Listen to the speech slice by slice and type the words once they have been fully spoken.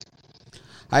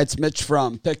Hi, it's Mitch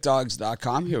from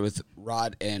PickDogs.com here with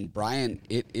Rod and Brian.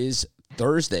 It is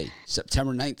Thursday,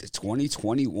 September 9th,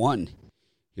 2021.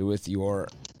 Here with your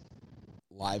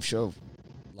live show,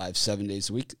 live 7 days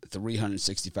a week,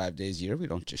 365 days a year. We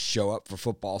don't just show up for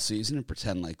football season and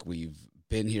pretend like we've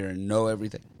been here and know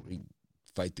everything. We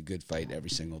fight the good fight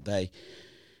every single day,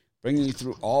 bringing you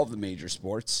through all of the major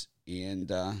sports and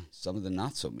some of the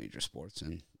not-so-major sports.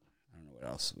 And I don't know what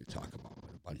else we talk about,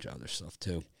 but a bunch of other stuff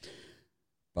too.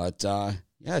 But,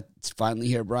 yeah, it's finally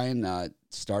here, Brian.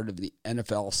 Start of the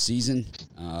NFL season.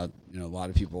 A lot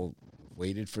of people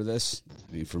waited for this.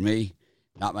 I mean, for me,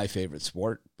 not my favorite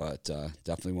sport, but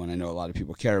definitely one I know a lot of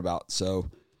people care about. So,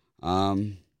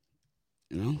 looks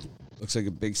like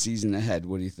a big season ahead.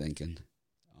 What are you thinking?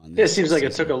 It seems like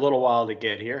it took a little while to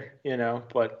get here,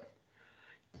 but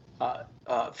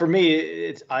for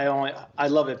me, I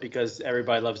love it because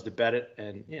everybody loves to bet it,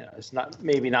 and it's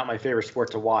maybe not my favorite sport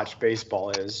to watch.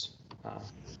 Baseball is,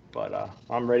 but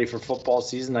I'm ready for football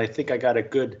season. I think I got a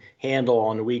good handle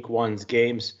on week one's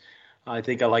games. I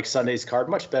think I like Sunday's card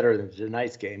much better than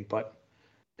tonight's game, but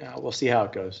we'll see how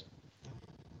it goes.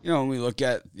 When we look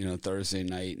at, Thursday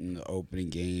night and the opening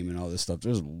game and all this stuff,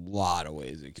 there's a lot of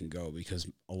ways it can go because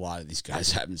a lot of these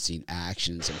guys haven't seen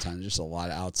action. Sometimes there's a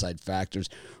lot of outside factors.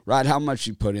 Rod, how much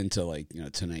you put into,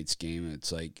 tonight's game?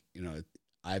 It's like,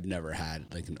 I've never had,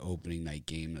 an opening night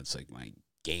game that's, my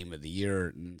game of the year.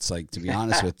 And it's like, to be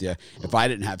honest with you, if I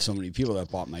didn't have so many people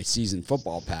that bought my season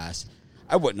football pass,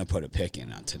 I wouldn't have put a pick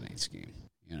in on tonight's game,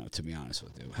 to be honest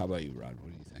with you. How about you, Rod?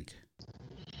 What do you think?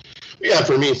 Yeah,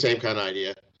 for me, same kind of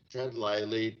idea. Tread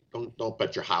lightly. Don't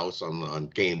bet your house on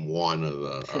game one of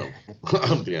the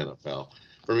NFL.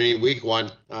 For me, week one,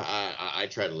 I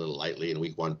tread a little lightly in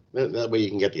week one. That way you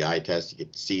can get the eye test. You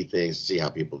get to see things, see how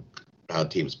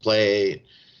teams play.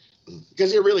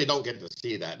 Because you really don't get to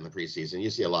see that in the preseason.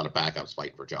 You see a lot of backups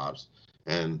fight for jobs.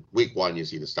 And week one, you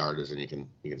see the starters, and you can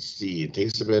see it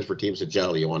takes a bit for teams to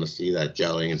gel. You want to see that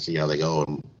gelling and see how they go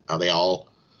and how they all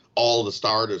the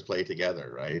starters play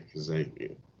together, right? Because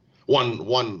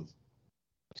one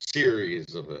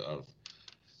series of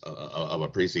a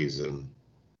preseason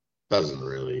doesn't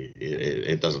really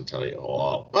it doesn't tell you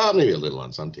all. Well, maybe a little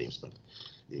on some teams, but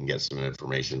you can get some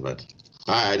information. But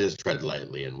I just tread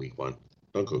lightly in week one.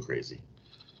 Don't go crazy.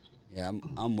 Yeah,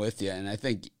 I'm with you, and I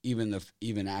think even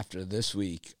after this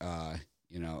week,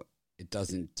 it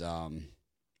doesn't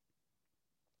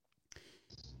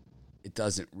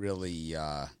really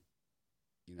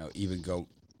even go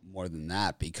more than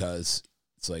that because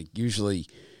it's like usually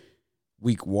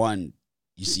week one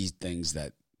you see things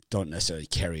that don't necessarily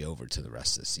carry over to the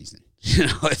rest of the season.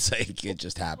 It's like it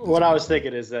just happens. What I was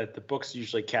thinking is that the books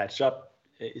usually catch up.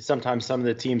 Sometimes some of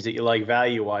the teams that you like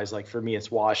value-wise, like for me it's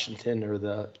Washington or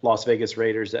the Las Vegas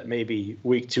Raiders, that maybe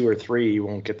week 2 or 3 you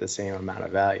won't get the same amount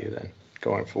of value then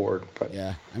going forward. But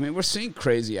yeah, I mean, we're seeing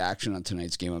crazy action on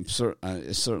tonight's game.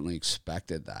 I certainly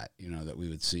expected that, that we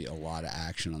would see a lot of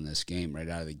action on this game right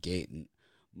out of the gate. And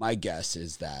my guess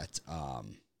is that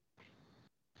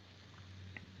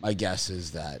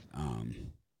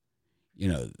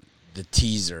the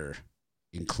teaser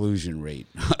inclusion rate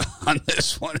on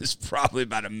this one is probably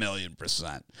about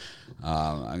 1,000,000%.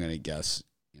 I'm gonna guess,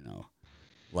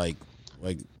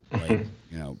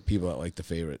 people that like the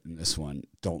favorite in this one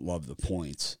don't love the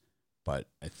points, but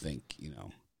I think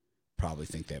probably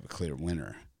think they have a clear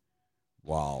winner.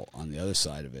 While on the other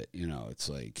side of it, it's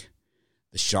like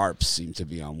the sharps seem to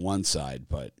be on one side,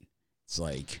 but it's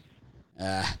like,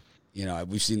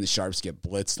 we've seen the sharps get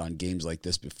blitzed on games like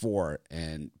this before,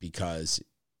 and because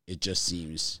it just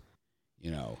seems,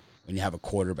 when you have a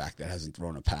quarterback that hasn't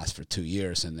thrown a pass for 2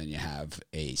 years and then you have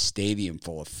a stadium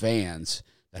full of fans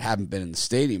that haven't been in the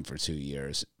stadium for 2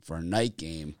 years for a night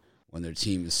game when their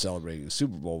team is celebrating a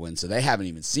Super Bowl win, so they haven't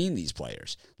even seen these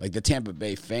players. Like the Tampa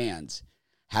Bay fans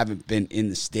haven't been in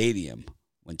the stadium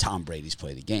when Tom Brady's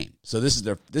played a game. So this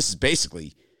is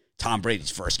basically Tom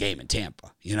Brady's first game in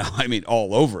Tampa,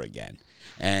 all over again.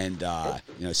 And, so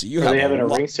you have. Are they having a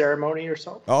ring ceremony or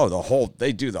something? Oh,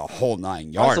 they do the whole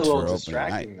 9 yards That's a little for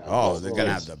distracting, opening night. though. Oh, they're going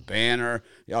to have the banner.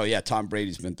 Oh, yeah, Tom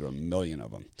Brady's been through 1,000,000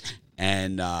 of them.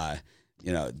 And,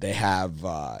 they have,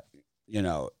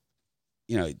 you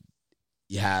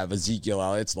have Ezekiel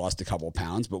Elliott's lost a couple of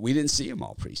pounds, but we didn't see him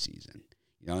all preseason.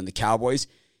 And the Cowboys,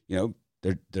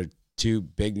 they're two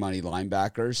big money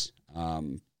linebackers.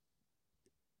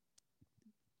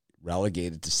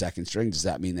 Relegated to second string. Does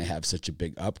that mean they have such a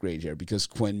big upgrade here? Because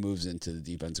Quinn moves into the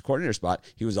defensive coordinator spot.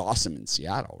 He was awesome in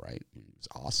Seattle, right? He was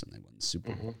awesome. They won the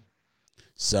Super Bowl. Mm-hmm.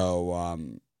 So,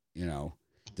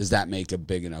 does that make a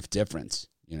big enough difference?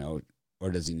 Or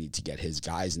does he need to get his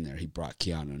guys in there? He brought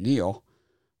Keanu Neal,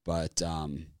 But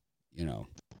you know,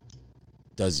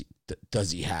 does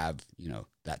he have, you know,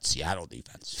 that Seattle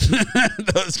defense?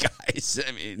 Those guys.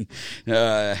 I mean,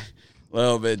 a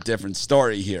little bit different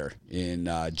story here in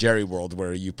Jerry World,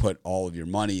 where you put all of your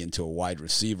money into a wide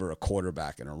receiver, a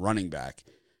quarterback, and a running back,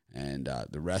 and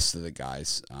the rest of the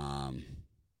guys,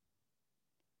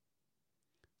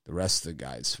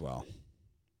 well,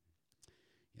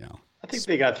 you know. I think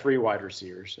they got 3 wide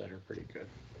receivers that are pretty good.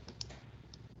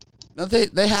 No,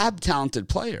 they have talented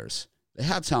players. They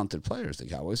have talented players, the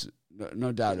Cowboys,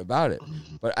 no doubt about it.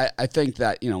 But I think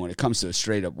that, you know, when it comes to a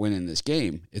straight-up win in this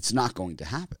game, it's not going to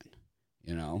happen.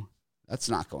 You know, that's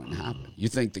not going to happen. You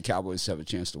think the Cowboys have a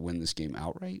chance to win this game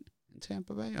outright in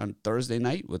Tampa Bay on Thursday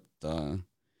night with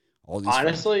all these?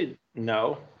 Honestly, fans?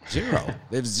 No. Zero.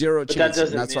 They have zero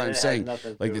chances. And that's why I'm saying,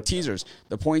 like the teasers,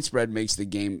 the point spread makes the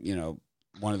game, you know,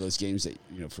 one of those games that,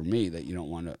 you know, for me, that you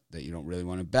don't really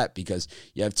want to bet, because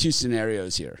you have 2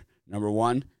 scenarios here. Number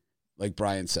one, like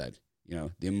Brian said, you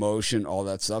know, the emotion, all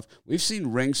that stuff. We've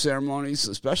seen ring ceremonies,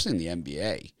 especially in the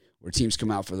NBA, where teams come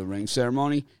out for the ring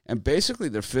ceremony and basically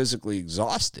they're physically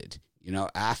exhausted, you know,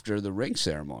 after the ring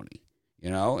ceremony, you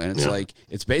know, and it's like,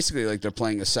 it's basically like they're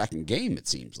playing a second game, it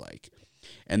seems like.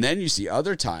 And then you see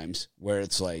other times where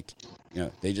it's like, you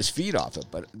know, they just feed off it.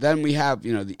 But then we have,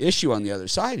 you know, the issue on the other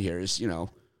side here is, you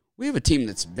know, we have a team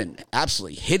that's been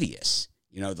absolutely hideous,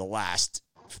 you know, the last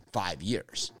 5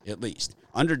 years at least.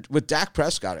 With Dak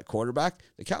Prescott at quarterback,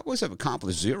 the Cowboys have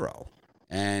accomplished 0.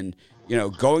 And, you know,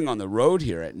 going on the road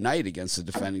here at night against the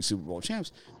defending Super Bowl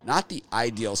champs, not the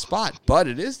ideal spot, but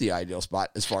it is the ideal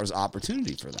spot as far as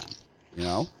opportunity for them. You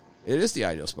know, it is the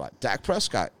ideal spot. Dak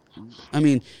Prescott, I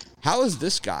mean, how is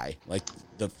this guy like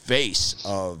the face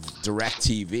of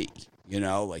DirecTV, you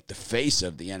know, like the face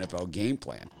of the NFL game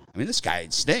plan? I mean, this guy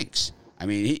stinks. I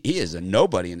mean, he is a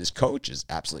nobody, and his coach is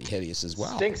absolutely hideous as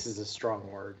well. Stinks is a strong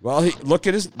word. Well, look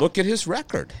at his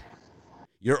record.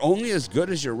 You're only as good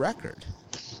as your record.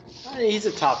 He's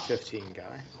a top 15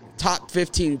 guy. Top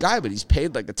 15 guy, but he's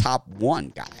paid like a top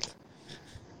 1 guy.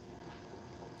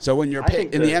 So when you're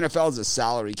paid, in the NFL is a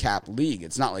salary cap league.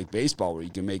 It's not like baseball where you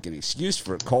can make an excuse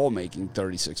for Cole making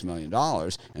 $36 million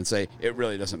and say it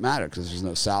really doesn't matter because there's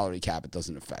no salary cap. It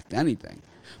doesn't affect anything.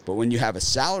 But when you have a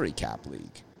salary cap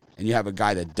league and you have a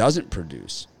guy that doesn't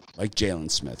produce, like Jalen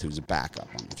Smith, who's a backup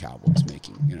on the Cowboys,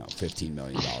 making, you know, $15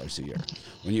 million a year.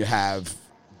 When you have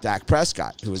Dak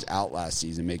Prescott, who was out last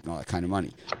season making all that kind of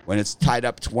money. When it's tied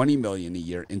up $20 million a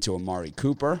year into Amari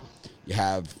Cooper, you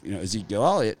have, you know, Ezekiel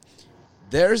Elliott.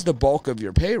 There's the bulk of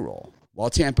your payroll. While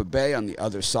Tampa Bay, on the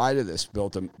other side of this,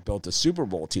 built a Super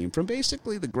Bowl team from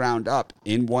basically the ground up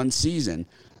in one season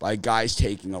by guys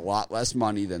taking a lot less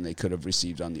money than they could have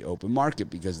received on the open market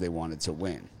because they wanted to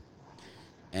win.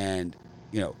 And,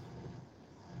 you know,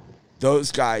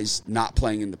 those guys not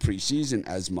playing in the preseason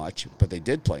as much, but they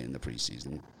did play in the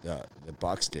preseason. The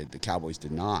Bucs did. The Cowboys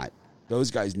did not.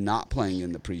 Those guys not playing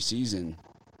in the preseason,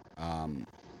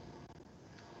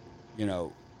 you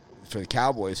know, for the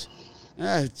Cowboys,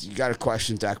 you got to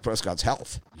question Dak Prescott's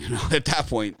health, you know, at that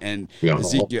point. And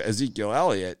Ezekiel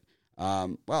Elliott,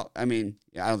 well, I mean,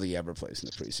 I don't think he ever plays in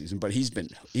the preseason, but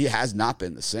he has not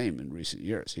been the same in recent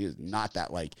years. He is not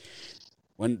that, like,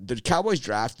 when the Cowboys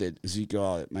drafted Ezekiel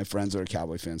Elliott, my friends that are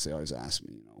Cowboy fans, they always ask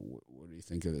me, you know, what do you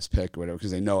think of this pick or whatever,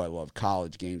 because they know I love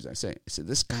college games. I said,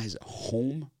 this guy's a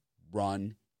home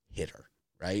run hitter,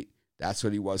 right? That's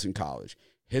what he was in college.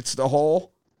 Hits the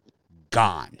hole,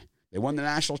 gone. They won the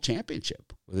national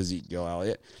championship with Ezekiel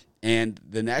Elliott. And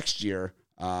the next year,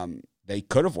 they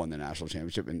could have won the national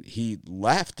championship, and he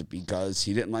left because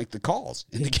he didn't like the calls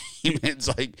in the game. It's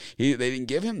like they didn't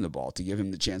give him the ball to give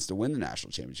him the chance to win the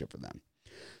national championship for them.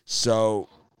 So,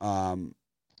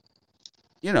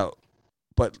 you know,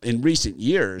 but in recent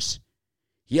years,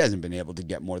 he hasn't been able to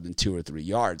get more than 2 or 3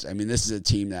 yards. I mean, this is a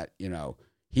team that, you know,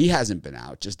 he hasn't been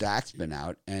out, just Dak's been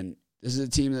out, and this is a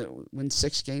team that wins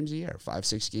 6 games a year,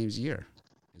 5-6 games a year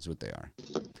is what they are.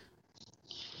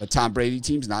 A Tom Brady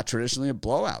team's not traditionally a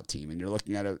blowout team, and you're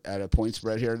looking at a point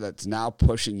spread here that's now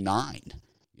pushing 9,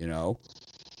 you know,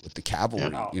 with the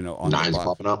cavalry, you know, on 9's the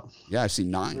popping up. Yeah, I've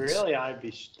seen 9s. Really? I'd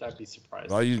be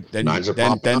surprised. Well,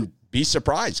 then be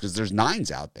surprised because there's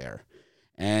 9s out there,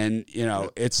 and you know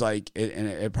it's like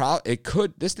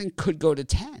this thing could go to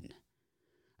 10.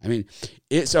 I mean,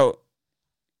 this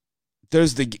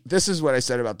is what I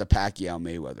said about the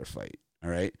Pacquiao-Mayweather fight, all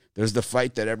right? There's the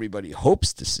fight that everybody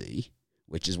hopes to see,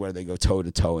 which is where they go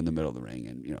toe-to-toe in the middle of the ring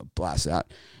and, you know, blast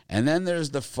out. And then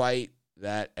there's the fight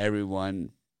that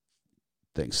everyone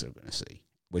thinks they're going to see,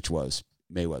 which was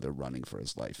Mayweather running for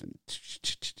his life and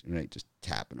right, just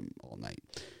tapping him all night.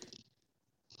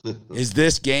 Is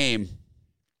this game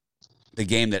the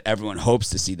game that everyone hopes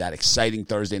to see, that exciting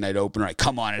Thursday night opener. Like,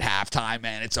 come on at halftime,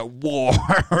 man. It's a war,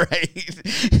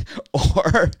 right?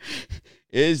 Or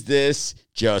is this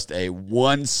just a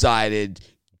one-sided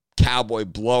Cowboy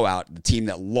blowout, the team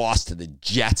that lost to the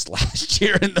Jets last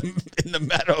year in the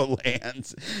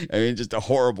Meadowlands? I mean, just a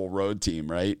horrible road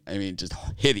team, right? I mean, just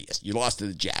hideous. You lost to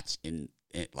the Jets in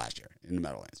last year in the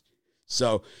Meadowlands.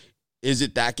 So is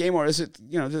it that game, or is it,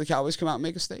 do the Cowboys come out and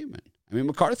make a statement? I mean,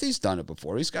 McCarthy's done it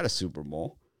before. He's got a Super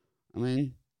Bowl. I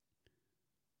mean,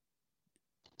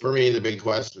 for me, the big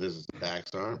question is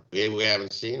Dak's arm. We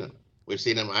haven't seen him.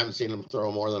 I haven't seen him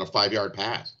throw more than a 5-yard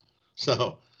pass.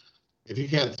 So if you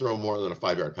can't throw more than a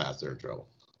 5-yard pass, they're in trouble.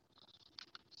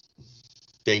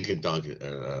 Dink and dunk,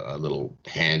 a little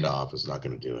handoff is not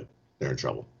going to do it. They're in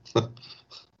trouble.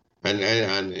 and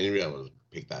you're able to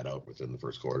pick that out within the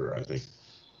first quarter, I think.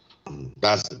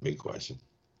 That's the big question.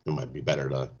 It might be better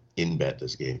to in-bet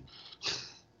this game.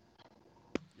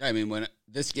 I mean, when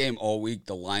this game all week,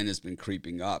 the line has been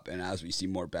creeping up, and as we see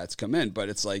more bets come in, but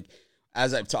it's like,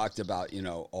 as I've talked about,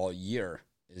 all year,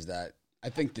 is that I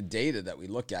think the data that we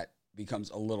look at becomes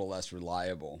a little less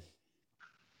reliable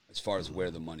as far as where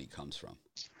the money comes from.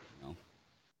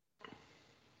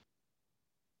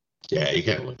 Yeah, you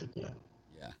can't look at that.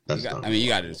 Yeah, you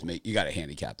got to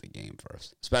handicap the game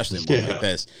first, especially in one like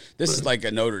this. This is like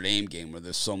a Notre Dame game where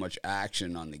there's so much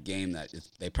action on the game that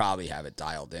they probably have it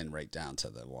dialed in right down to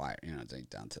the wire,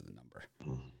 down to the number.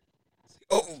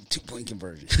 Oh, 2-point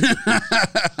conversion.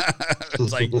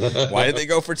 It's like, why did they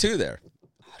go for 2 there?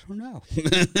 I don't know.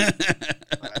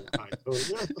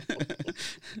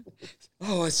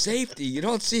 Oh, a safety. You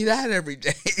don't see that every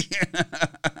day.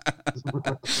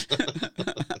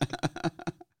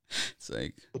 It's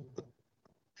like,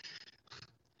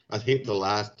 I think the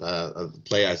last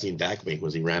play I seen Dak make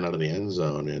was he ran out of the end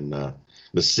zone in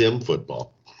the sim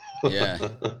football. Yeah.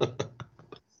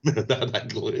 that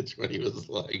glitch when he was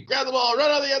like, grab the ball,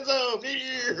 run out of the end zone.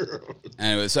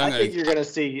 Anyway, so I think you're gonna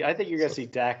see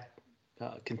Dak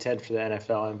contend for the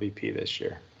NFL MVP this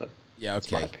year. But yeah,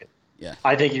 okay. Yeah,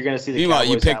 I think you're going to see the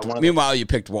Cowboys. Meanwhile, you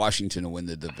picked Washington to win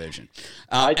the division.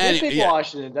 I did pick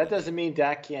Washington. That doesn't mean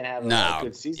Dak can't have a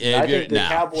good season. I think the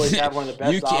Cowboys have one of the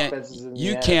best offenses in the NFL.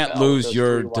 You can't lose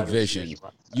your division.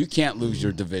 You can't lose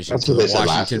your division to the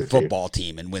Washington football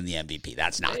team and win the MVP.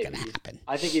 That's not going to happen.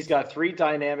 I think he's got 3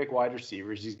 dynamic wide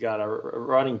receivers. He's got a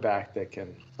running back that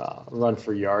can run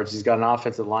for yards. He's got an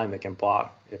offensive line that can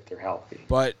block if they're healthy.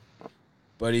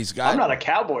 But he's got. I'm not a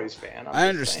Cowboys fan. I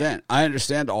understand. I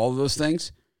understand all of those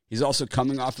things. He's also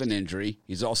coming off an injury.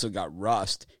 He's also got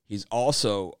rust. He's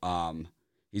also on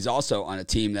a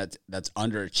team that's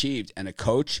underachieved, and a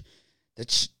coach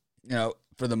that's,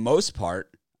 for the most part,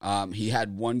 he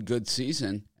had one good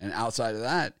season, and outside of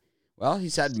that, well,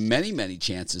 he's had many, many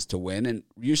chances to win, and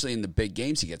usually in the big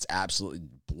games he gets absolutely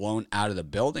blown out of the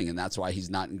building, and that's why he's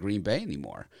not in Green Bay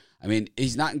anymore. I mean,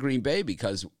 he's not in Green Bay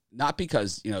not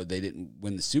because they didn't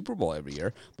win the Super Bowl every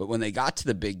year, but when they got to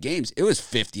the big games, it was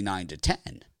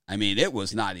 59-10. I mean, it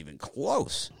was not even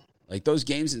close. Like those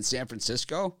games in San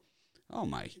Francisco, oh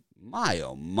my,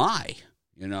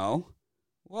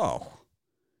 whoa.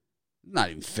 Not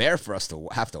even fair for us to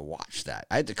have to watch that.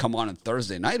 I had to come on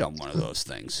Thursday night on one of those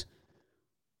things.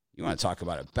 You want to talk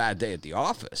about a bad day at the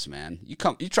office, man. You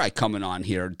try coming on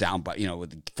here down by,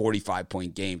 with a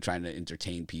 45-point game trying to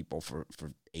entertain people for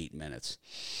 8 minutes.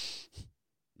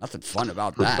 Nothing fun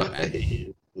about that,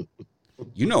 man.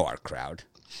 You know our crowd.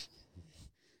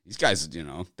 These guys,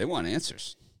 they want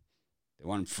answers. They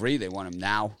want them free. They want them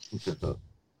now.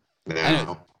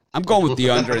 I'm going with the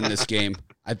under in this game.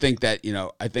 I think that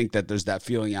there's that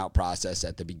feeling out process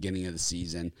at the beginning of the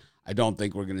season. I don't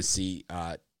think we're going to see.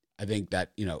 I think that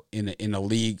in a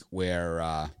league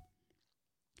where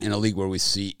we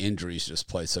see injuries just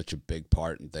play such a big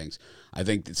part in things, I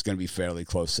think it's going to be fairly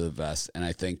close to the vest. And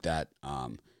I think that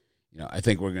I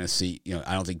think we're going to see.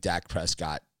 I don't think Dak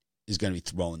Prescott is going to be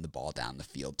throwing the ball down the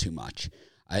field too much.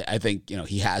 I think,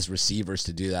 he has receivers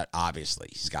to do that, obviously.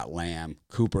 He's got Lamb.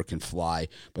 Cooper can fly.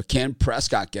 But can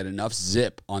Prescott get enough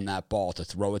zip on that ball to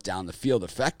throw it down the field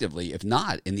effectively? If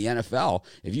not, in the NFL,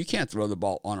 if you can't throw the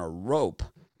ball on a rope,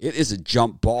 it is a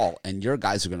jump ball, and your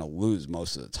guys are going to lose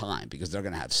most of the time because they're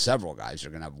going to have several guys.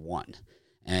 They're going to have one.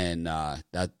 And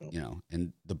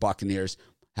and the Buccaneers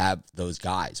have those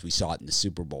guys. We saw it in the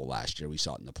Super Bowl last year. We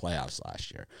saw it in the playoffs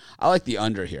last year. I like the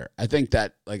under here. I think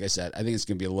that, like I said, I think it's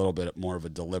going to be a little bit more of a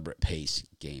deliberate pace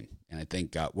game. And I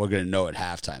think we're going to know at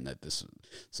halftime that it's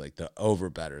like the over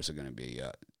bettors are going to be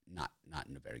not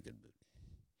in a very good mood.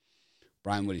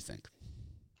 Brian, what do you think?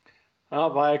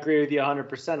 Well, I agree with you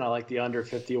 100%. I like the under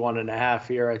 51.5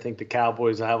 here. I think the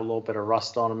Cowboys will have a little bit of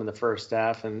rust on them in the first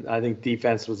half, and I think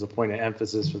defense was a point of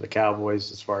emphasis for the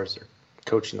Cowboys as far as their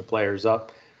coaching the players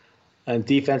up. And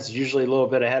defense is usually a little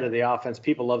bit ahead of the offense.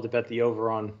 People love to bet the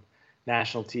over on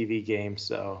national TV games,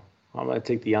 so I'm going to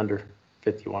take the under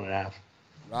 51.5.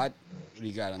 Rod, what do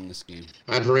you got on this game?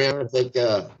 I'm going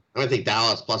to think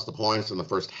Dallas plus the points in the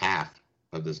first half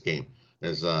of this game.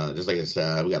 As just like I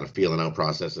said, we got a feeling out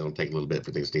process. It'll take a little bit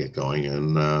for things to get going,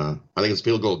 and I think it's a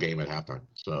field goal game at halftime.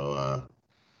 So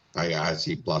I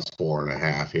see plus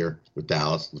 4.5 here with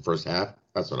Dallas in the first half.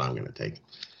 That's what I'm going to take.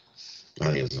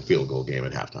 I think it's a field goal game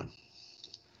at halftime.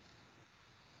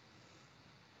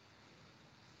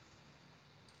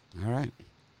 All right.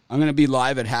 I'm going to be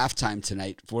live at halftime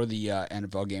tonight for the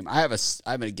NFL game. I have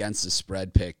an against the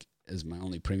spread pick as my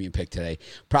only premium pick today.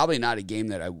 Probably not a game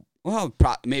that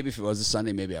maybe if it was a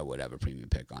Sunday, maybe I would have a premium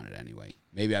pick on it anyway.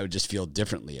 Maybe I would just feel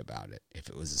differently about it if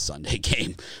it was a Sunday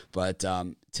game. But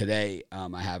today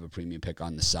I have a premium pick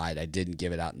on the side. I didn't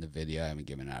give it out in the video. I haven't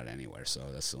given it out anywhere. So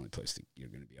that's the only place that you're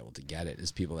going to be able to get it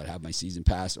is people that have my season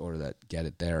pass or that get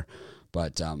it there.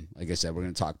 But like I said, we're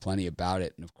going to talk plenty about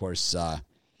it. And, of course,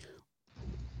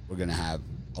 we're going to have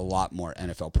a lot more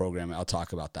NFL programming. I'll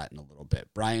talk about that in a little bit.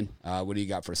 Brian, what do you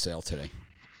got for sale today?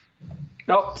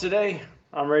 Nope, today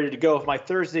I'm ready to go with my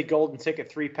Thursday Golden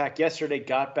Ticket 3-pack. Yesterday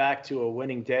got back to a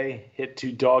winning day, hit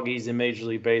 2 doggies in Major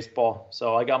League Baseball.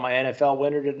 So I got my NFL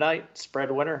winner tonight, spread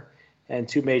winner, and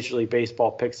 2 Major League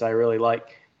Baseball picks I really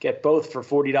like. Get both for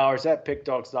 $40 at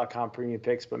pickdogs.com premium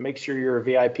picks, but make sure you're a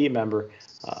VIP member.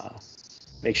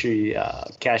 Make sure you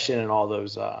cash in on all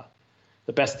those,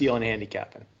 the best deal in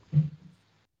handicapping.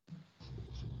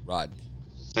 Rod.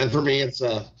 And for me, it's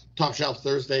Top Shelf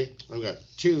Thursday. I've got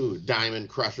 2 Diamond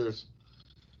Crushers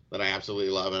that I absolutely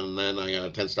love, and then I got a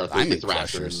 10-star Thursday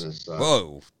Thrasher.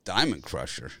 Whoa, Diamond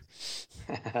Crusher.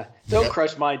 Don't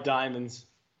crush my diamonds.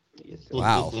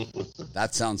 Wow.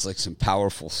 That sounds like some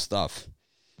powerful stuff.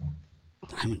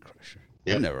 Diamond Crusher.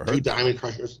 Yep. I've never heard 2 Diamond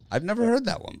Crushers. I've never heard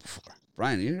that one before.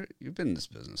 Brian, you've been in this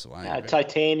business a while. Yeah,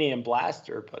 Titanium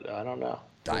Blaster, but I don't know.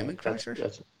 Diamond Crusher?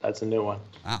 That's a new one.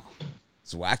 Wow.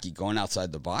 It's wacky going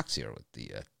outside the box here with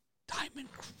the Diamond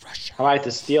Crusher. I might have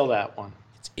to steal that one.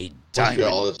 It's a diamond.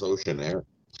 All this ocean air.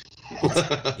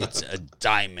 It's a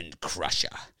Diamond Crusher.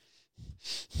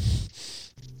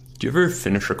 Do you ever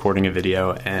finish recording a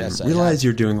video and realize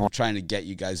you're doing... I'm trying to get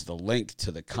you guys the link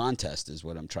to the contest is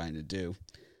what I'm trying to do.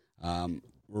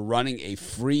 We're running a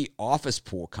free office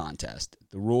pool contest.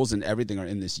 The rules and everything are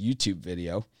in this YouTube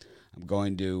video. I'm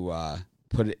going to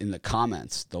put it in the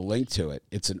comments, the link to it.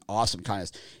 It's an awesome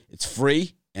contest. It's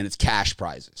free, and it's cash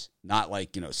prizes. Not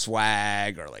like,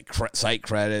 swag or like site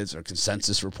credits or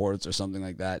consensus reports or something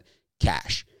like that.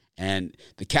 Cash. And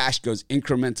the cash goes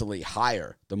incrementally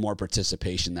higher the more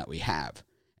participation that we have.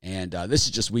 And this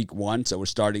is just week 1, so we're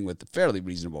starting with fairly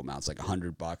reasonable amounts, like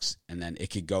 $100, and then it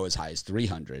could go as high as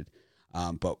 $300.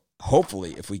 But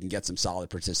hopefully, if we can get some solid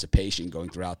participation going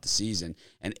throughout the season,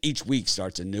 and each week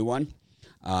starts a new one,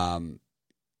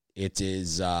 it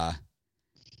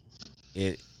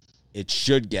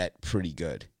should get pretty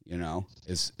good.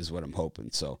 Is what I'm hoping.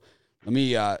 So let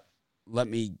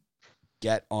me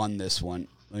get on this one.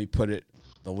 Let me put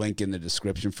the link in the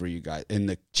description for you guys in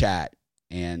the chat,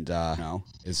 and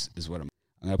is what I'm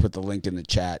going to put the link in the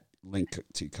chat. Link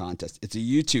to contest. It's a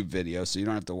YouTube video, so you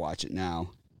don't have to watch it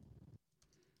now.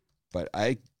 But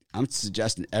I'm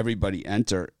suggesting everybody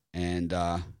enter, and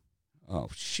oh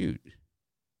shoot,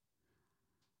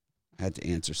 I had to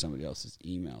answer somebody else's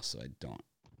email, so I don't.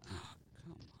 Oh,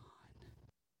 come on.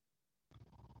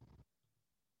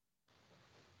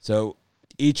 So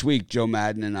each week, Joe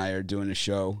Madden and I are doing a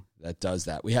show that does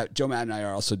that. Joe Madden and I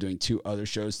are also doing 2 other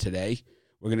shows today.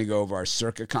 We're going to go over our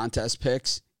Circa contest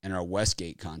picks and our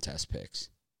Westgate contest picks.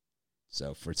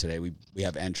 So for today, we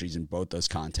have entries in both those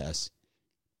contests.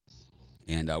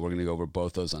 And we're going to go over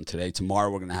both those on today. Tomorrow,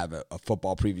 we're going to have a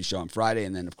football preview show on Friday.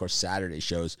 And then, of course, Saturday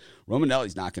shows.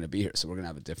 Romanelli's not going to be here, so we're going to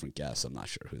have a different guest. I'm not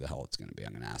sure who the hell it's going to be.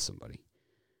 I'm going to ask somebody.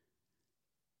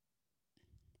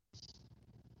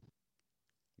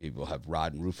 Maybe we'll have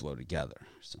Rod and Ruffalo together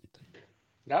or something.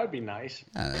 That would be nice.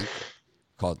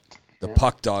 Called the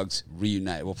Puck Dogs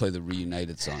Reunite. We'll play the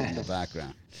Reunited song in the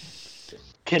background.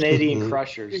 Canadian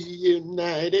Crushers.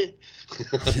 Reunited.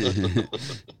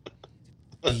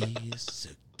 Is so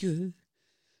good.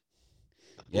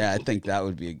 Yeah, I think that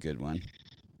would be a good one.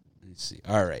 Let's see.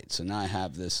 All right, so now I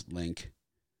have this link.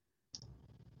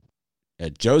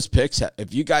 Joe's Picks.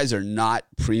 If you guys are not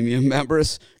premium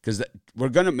members, because we're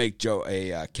going to make Joe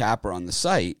a capper on the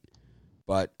site,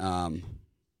 but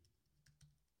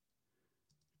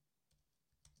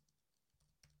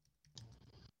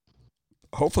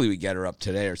hopefully we get her up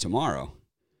today or tomorrow.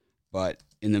 But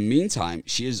in the meantime,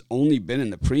 she has only been in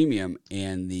the premium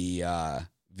and the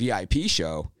VIP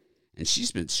show, and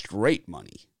she's been straight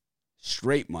money.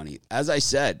 Straight money. As I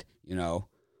said,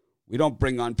 we don't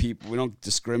bring on people. We don't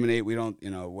discriminate. We don't,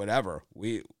 whatever.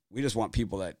 We just want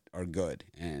people that are good.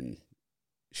 And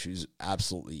she's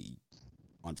absolutely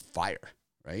on fire,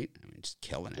 right? I mean, just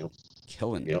killing it.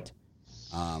 Killing it.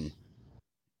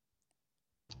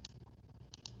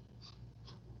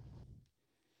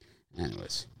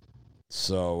 Anyways,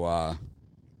 so I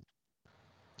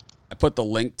put the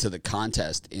link to the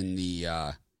contest in the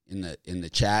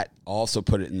chat. I'll also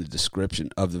put it in the description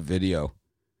of the video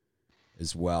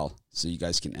as well, so you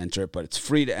guys can enter it. But it's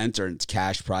free to enter, and it's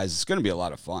cash prize. It's going to be a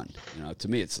lot of fun. To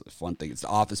me, it's a fun thing. It's the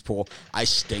office pool. I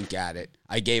stink at it.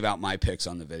 I gave out my picks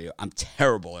on the video. I'm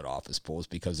terrible at office pools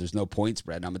because there's no point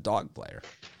spread, and I'm a dog player.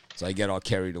 So I get all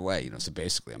carried away. So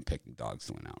basically I'm picking dogs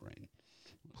to win outright.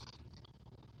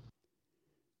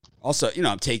 Also,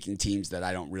 I'm taking teams that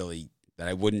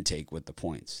I wouldn't take with the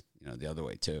points, the other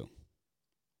way too.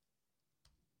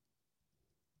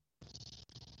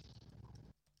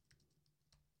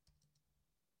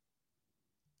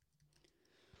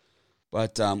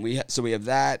 But we have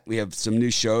that. We have some new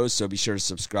shows, so be sure to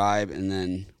subscribe. And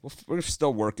then we're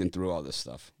still working through all this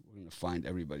stuff. We're going to find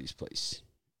everybody's place.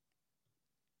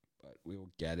 But we will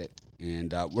get it.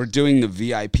 And we're doing the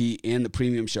VIP and the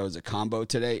premium show as a combo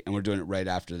today, and we're doing it right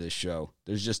after this show.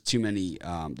 There's just too many.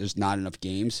 There's not enough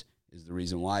games is the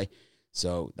reason why.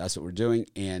 So that's what we're doing.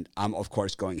 And I'm, of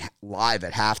course, going live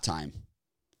at halftime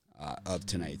of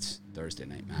tonight's Thursday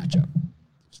night matchup.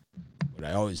 What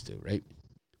I always do, right?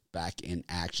 Back in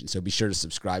action. So be sure to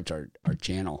subscribe to our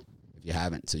channel if you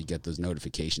haven't, so you get those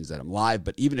notifications that I'm live.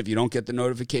 But even if you don't get the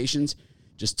notifications,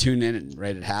 just tune in and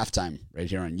right at halftime right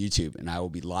here on YouTube, and I will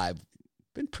be live.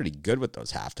 Been pretty good with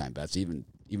those halftime bets. Even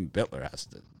Bittler has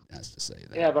to say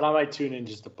that. Yeah, but I might tune in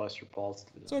just to bust your balls.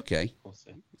 It's okay. We'll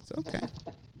see. It's okay.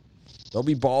 There'll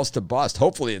be balls to bust.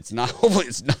 Hopefully it's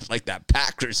not like that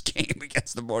Packers game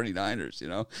against the 49ers,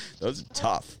 Those are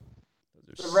tough.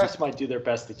 The refs might do their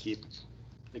best to keep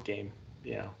the game,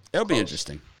 It'll be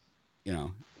interesting.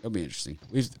 It'll be interesting.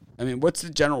 What's the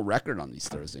general record on these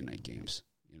Thursday night games?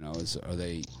 Are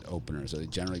they openers? Are they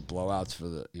generally blowouts for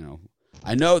the,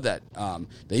 I know that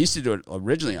they used to do it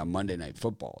originally on Monday Night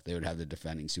Football. They would have the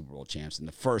defending Super Bowl champs, and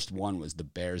the first one was the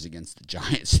Bears against the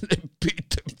Giants. They beat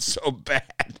them so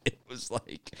bad. It was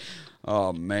like,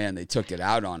 oh, man, they took it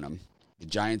out on them. The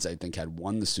Giants, I think, had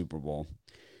won the Super Bowl.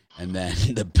 And then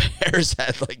the Bears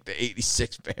had like the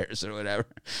 86 Bears or whatever.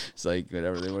 It's like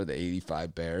whatever they were, the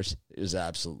 85 Bears. It was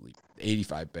absolutely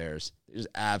 85 Bears. It was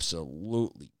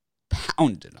absolutely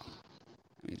pounded them.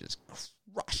 Just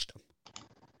crushed them.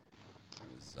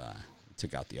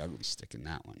 Took out the ugly stick in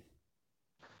that one.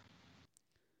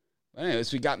 But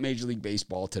anyways, we got Major League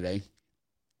Baseball today.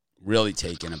 Really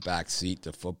taking a back seat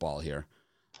to football here.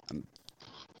 I'm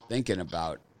thinking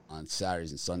about on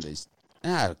Saturdays and Sundays.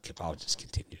 I'll just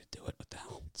continue to do it. What the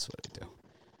hell? That's what I do.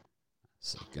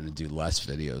 So I'm going to do less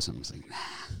videos. I'm just like, nah.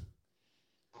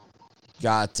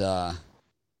 Got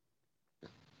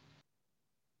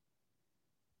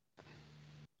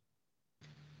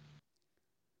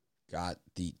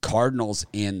the Cardinals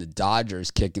and the Dodgers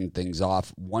kicking things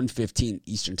off. 1:15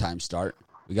 Eastern time start.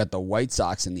 We got the White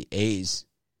Sox and the A's.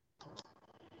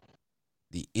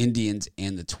 The Indians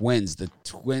and the Twins. The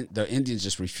Indians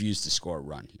just refuse to score a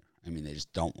run here. They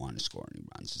just don't want to score any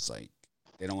runs. It's like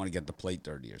they don't want to get the plate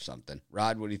dirty or something.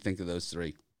 Rod, what do you think of those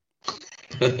three?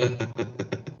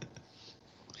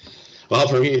 Well,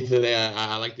 for me today,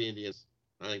 I like the Indians.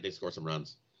 I think they score some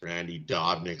runs. Randy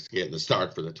Dobnik's getting the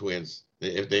start for the Twins.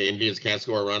 If the Indians can't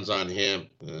score runs on him,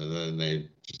 then they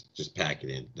just pack it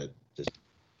in.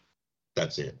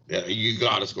 That's it. You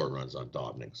got to score runs on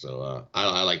Dobnik. So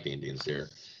I like the Indians here.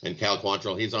 And Cal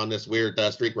Quantrill, he's on this weird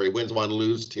streak where he wins one,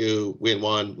 lose two, win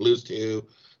one, lose two.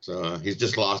 So he's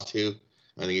just lost two.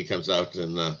 I think he comes out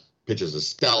and pitches a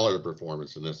stellar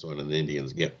performance in this one, and the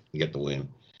Indians get the win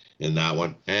in that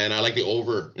one. And I like the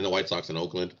over in the White Sox in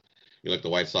Oakland. You like the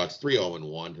White Sox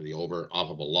 3-0-1 to the over off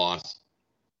of a loss.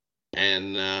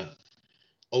 And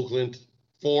Oakland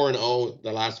 4-0.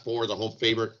 The last four, the home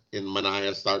favorite in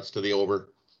Mania starts to the over.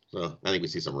 So I think we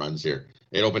see some runs here.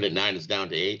 It opened at 9. It's down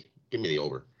to 8. Give me the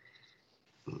over.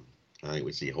 I think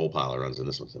we see a whole pile of runs in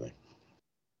this one today.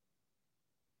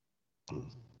 All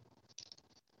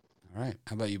right.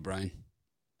 How about you, Brian?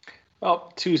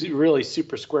 Well, two really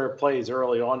super square plays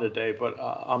early on today, but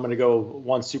I'm going to go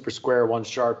one super square, one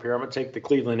sharp here. I'm going to take the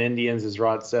Cleveland Indians, as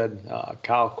Rod said.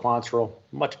 Kyle Quantrill,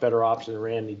 much better option than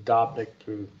Randy Dobnik,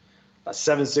 who a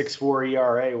 7.64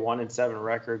 ERA, 1-7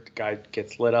 record. The guy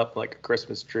gets lit up like a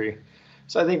Christmas tree.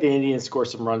 So I think the Indians score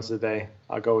some runs today.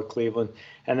 I'll go with Cleveland.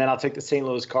 And then I'll take the St.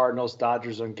 Louis Cardinals,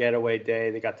 Dodgers on getaway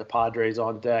day. They got the Padres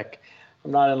on deck.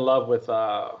 I'm not in love with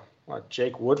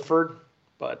Jake Woodford,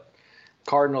 but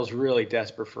Cardinals really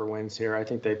desperate for wins here. I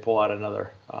think they pull out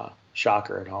another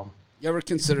shocker at home. You ever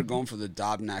consider going for the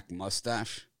Dobnak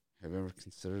mustache? Have you ever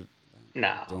considered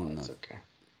that? No, that's okay.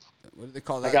 What do they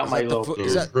call that? I got my little.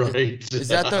 Is that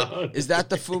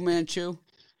the Fu Manchu?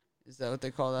 Is that what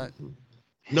they call that?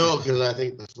 No, because I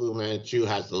think the Fu Manchu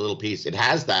has the little piece. It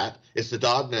has that. It's the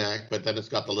Dobnak, but then it's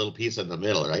got the little piece in the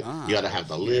middle, right? You got to have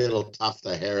the little tuft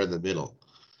of hair in the middle.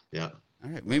 Yeah. All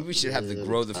right. Maybe we should have the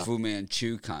Grow the Fu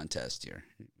Manchu contest here.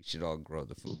 We should all grow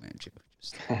the Fu Manchu.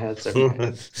 That's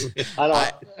okay.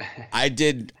 I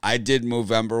did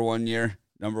Movember one year.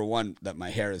 Number one, that my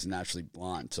hair is naturally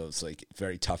blonde, so it's like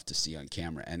very tough to see on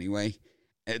camera anyway.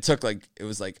 And it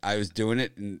was like I was doing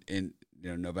it in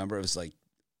November. It was like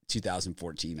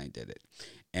 2014 I did it.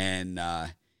 And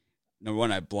number one,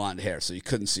 I had blonde hair, so you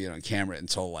couldn't see it on camera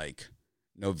until like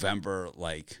November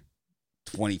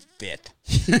 25th.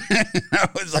 I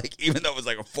was like, even though it was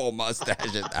like a full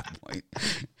mustache at that point.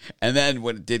 And then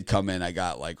when it did come in, I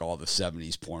got like all the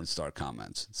 70s porn star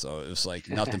comments. So it was like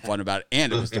nothing fun about it.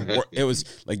 And it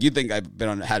was like, you think I've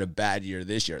had a bad year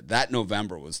this year. That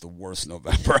November was the worst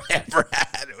November I ever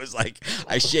had. It was like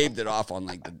I shaved it off on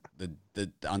like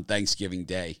on Thanksgiving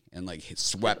Day and like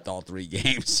swept all 3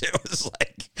 games. It was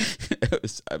like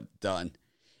I'm done.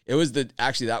 It was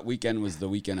that weekend was the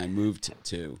weekend I moved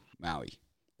to Maui.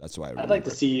 That's why I'd like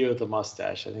to see you with a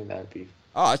mustache. I think that'd be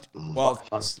fun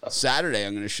stuff. Saturday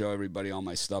I'm going to show everybody all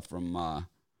my stuff from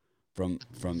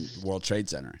World Trade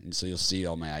Center, and so you'll see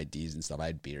all my IDs and stuff. I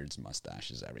had beards,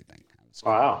 mustaches, everything.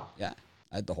 Wow. Yeah,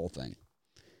 I had the whole thing.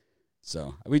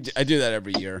 So I do that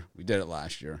every year. We did it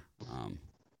last year. I'll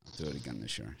do it again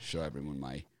this year. Show everyone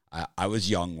I was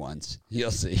young once.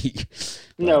 You'll see.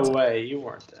 No way, you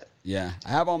weren't that. Yeah, I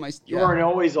have all my. You weren't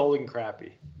always old and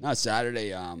crappy. No,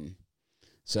 Saturday.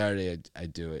 Saturday I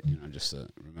do it, just to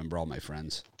remember all my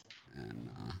friends, and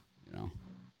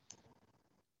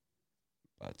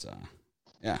But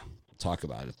yeah, we'll talk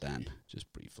about it then,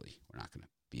 just briefly. We're not going to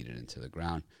beat it into the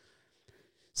ground.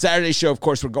 Saturday show, of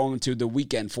course, we're going to the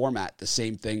weekend format. The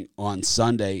same thing on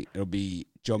Sunday. It'll be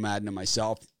Joe Madden and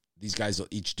myself. These guys will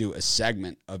each do a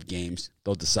segment of games.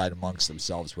 They'll decide amongst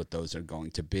themselves what those are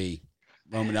going to be.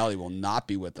 Romanelli will not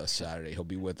be with us Saturday. He'll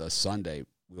be with us Sunday.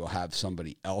 We will have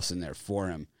somebody else in there for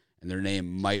him, and their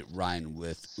name might rhyme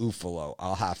with Ufalo.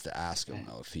 I'll have to ask him,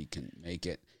 though, if he can make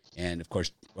it. And, of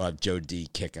course, we'll have Joe D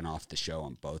kicking off the show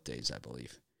on both days, I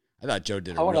believe. I thought Joe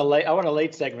did I want a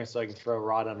late segment so I can throw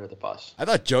Rod under the bus. I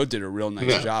thought Joe did a real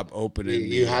nice job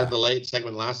opening. You had the late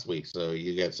segment last week, so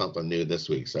you get something new this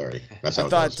week. Sorry. That's how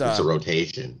it goes. It's a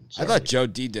rotation. Sorry. I thought Joe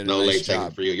D did a nice job. No late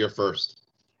segment for you. You're first.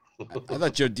 I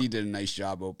thought Joe D did a nice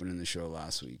job opening the show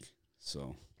last week.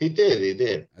 So He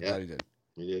did. I thought he did.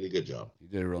 He did a good job. He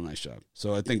did a real nice job.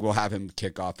 So I think we'll have him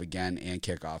kick off again and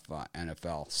kick off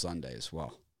NFL Sunday as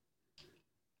well.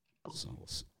 So we'll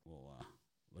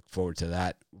look forward to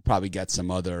that. We'll probably get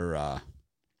some other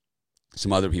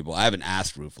people. I haven't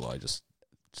asked Ruffalo. I just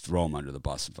throw him under the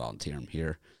bus and volunteer him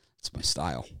here. It's my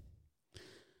style.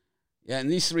 Yeah, in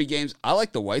these 3 games, I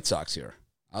like the White Sox here.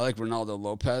 I like Ronaldo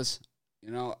Lopez.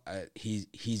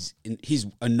 He's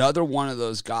another one of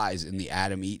those guys in the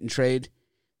Adam Eaton trade.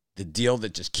 The deal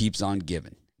that just keeps on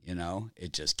giving.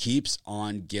 It just keeps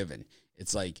on giving.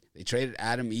 It's like they traded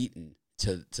Adam Eaton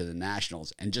to the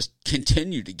Nationals and just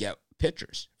continue to get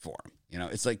pitchers for him.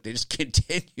 It's like they just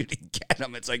continue to get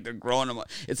them. It's like they're growing them up.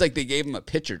 It's like they gave him a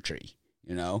pitcher tree,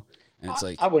 and it's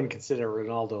like I wouldn't consider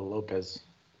Ronaldo Lopez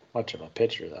much of a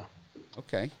pitcher, though.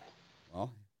 Okay,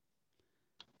 well,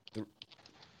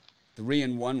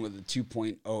 3-1 with a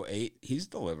 2.08. He's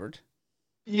delivered.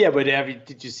 Yeah, but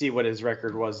did you see what his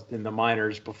record was in the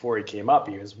minors before he came up?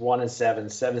 He was 1-7,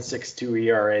 7.62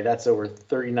 ERA. That's over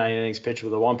 39 innings pitched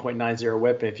with a 1.90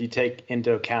 WHIP. And if you take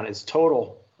into account his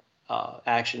total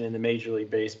action in the Major League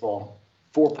Baseball,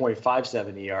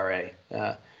 4.57 ERA.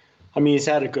 He's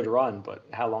had a good run, but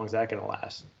how long is that going to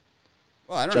last?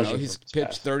 Well, I don't know. He's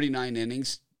pitched 39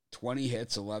 innings, 20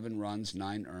 hits, 11 runs,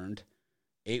 9 earned,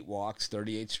 8 walks,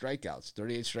 38 strikeouts.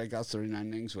 38 strikeouts,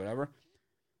 39 innings, whatever.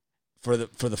 For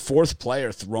the fourth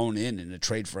player thrown in a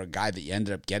trade for a guy that you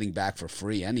ended up getting back for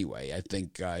free anyway, I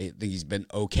think he's been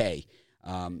okay.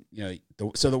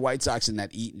 So the White Sox in that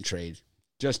Eaton trade,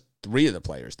 just 3 of the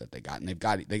players that they got, and they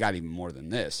got even more than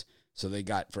this. So they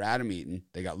got, for Adam Eaton,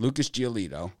 they got Lucas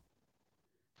Giolito,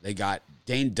 they got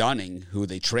Dane Dunning, who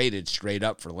they traded straight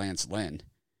up for Lance Lynn,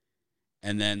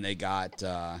 and then they got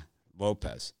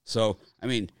Lopez. So, I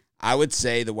mean, I would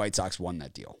say the White Sox won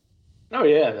that deal. Oh,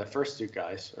 yeah, the first two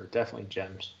guys are definitely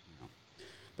gems.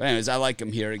 But anyways, I like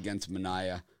him here against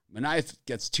Manaea. Manaea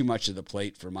gets too much of the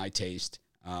plate for my taste.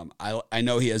 I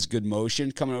know he has good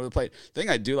motion coming over the plate. The thing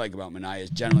I do like about Manaea is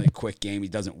generally a quick game. He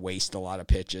doesn't waste a lot of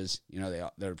pitches. You know,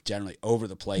 they're generally over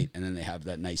the plate, and then they have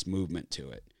that nice movement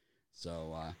to it.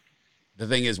 So the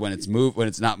thing is, when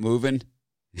it's not moving,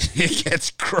 it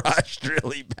gets crushed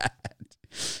really bad.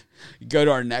 You go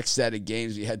to our next set of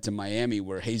games. We head to Miami,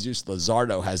 where Jesus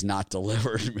Luzardo has not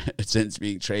delivered since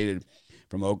being traded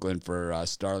from Oakland for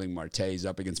Starling Marte. He's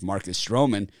up against Marcus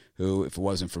Stroman, who, if it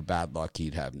wasn't for bad luck,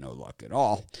 he'd have no luck at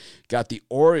all. Got the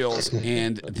Orioles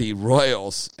and the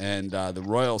Royals. And the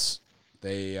Royals,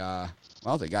 they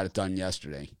got it done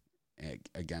yesterday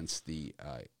against the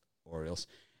Orioles.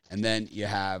 And then you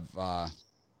have the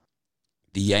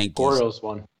Yankees. Orioles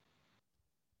won.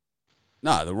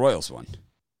 No, the Royals won.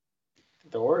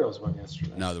 The Orioles won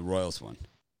yesterday. No, the Royals won.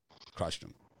 Crushed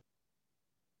them.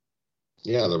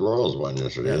 Yeah, the Royals won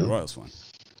yesterday. Yeah, the Royals won.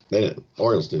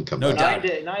 Orioles didn't come No back.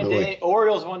 doubt. 9 to 8.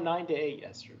 Orioles won 9-8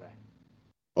 yesterday.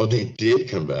 Oh, they did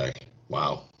come back.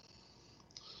 Wow.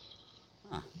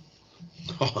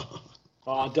 Huh.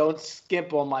 Oh, don't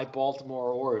skimp on my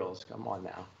Baltimore Orioles. Come on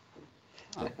now.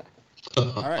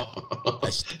 Oh. All right.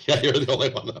 Yeah, you're the only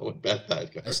one that would bet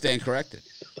that guy. I stand corrected.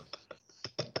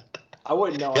 I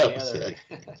wouldn't know any other.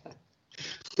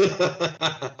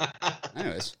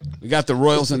 Anyways, we got the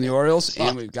Royals and the Orioles,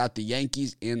 and we've got the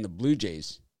Yankees and the Blue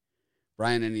Jays.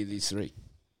 Brian, any of these three?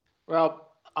 Well,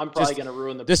 I'm probably going to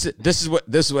ruin the. This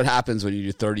is what happens when you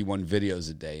do 31 videos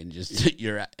a day and just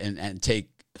and take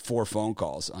 4 phone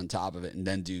calls on top of it, and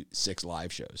then do 6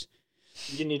 live shows.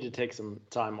 You need to take some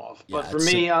time off. Yeah, but for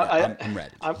me, I'm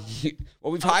ready.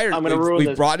 Well,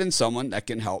 we've brought in someone that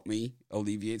can help me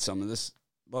alleviate some of this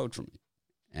load from me,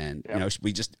 and you know,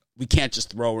 we can't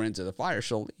just throw her into the fire;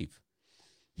 she'll leave.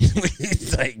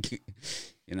 It's like,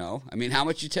 you know, I mean, how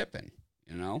much you tipping?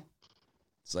 You know,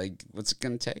 it's like, what's it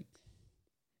gonna take?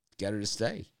 Get her to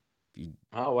stay.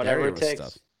 Whatever it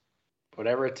takes.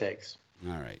 Whatever it takes.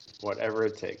 All right. Whatever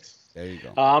it takes. There you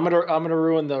go. I'm gonna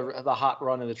ruin the hot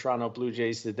run of the Toronto Blue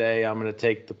Jays today. I'm gonna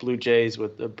take the Blue Jays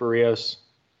with the Barrios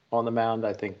on the mound.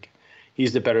 I think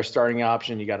he's the better starting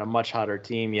option. You got a much hotter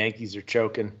team. Yankees are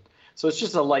choking, so it's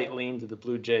just a light lean to the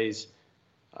Blue Jays.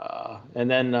 And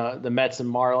then the Mets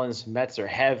and Marlins. Mets are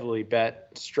heavily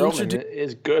bet. Stroman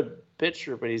is good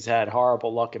pitcher, but he's had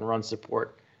horrible luck and run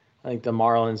support. I think the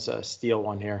Marlins steal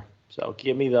one here. So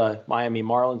give me the Miami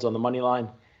Marlins on the money line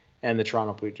and the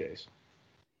Toronto Blue Jays.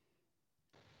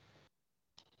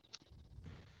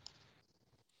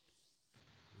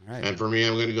 All right. And for me,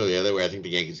 I'm going to go the other way. I think the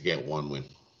Yankees get 1 win.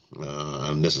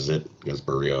 And this is it against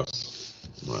Barrios.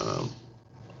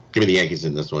 Give me the Yankees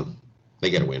in this one. They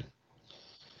get a win.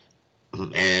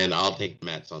 And I'll take the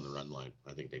Mets on the run line.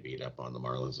 I think they beat up on the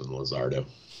Marlins and Luzardo.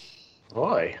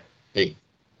 Boy. Hey.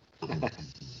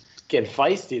 Getting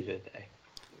feisty today.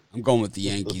 I'm going with the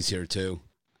Yankees here, too.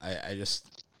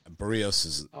 Barrios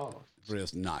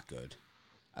is not good.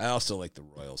 I also like the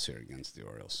Royals here against the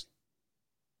Orioles.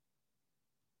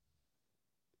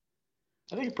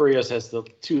 I think Barrios has the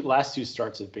last two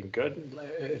starts have been good,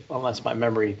 unless my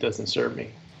memory doesn't serve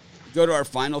me. Go to our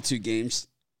final 2 games,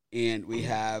 and we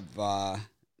have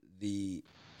the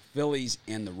Phillies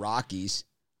and the Rockies.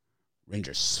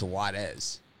 Ranger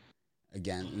Suarez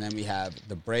again. And then we have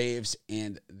the Braves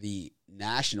and the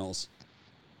Nationals.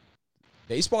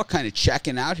 Baseball kind of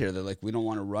checking out here. They're like, we don't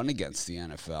want to run against the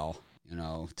NFL, you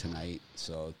know, tonight.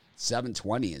 So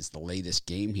 7:20 is the latest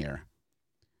game here.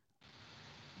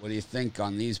 What do you think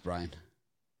on these, Brian?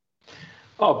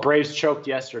 Oh, Braves choked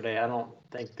yesterday. I don't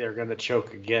think they're going to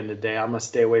choke again today. I'm going to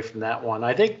stay away from that one.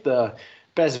 I think the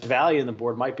best value in the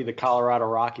board might be the Colorado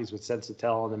Rockies with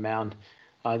Sensatella on the mound.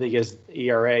 I think his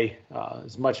ERA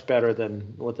is much better than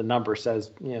what the number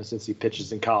says, you know, since he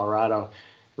pitches in Colorado.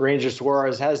 Ranger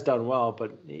Suarez has done well,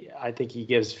 but I think he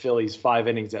gives Phillies 5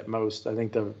 innings at most. I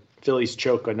think the Phillies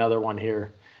choke another one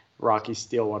here. Rockies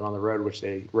steal one on the road, which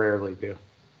they rarely do.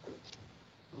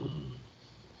 You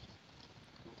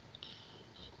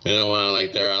know, I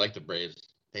like the Braves.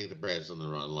 Take the Braves on the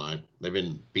run line. They've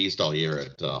been beast all year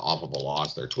off of a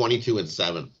loss. They're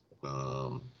 22-7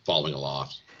 following a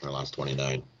loss. Their last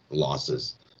 29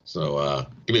 losses. So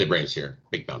give me the Braves here.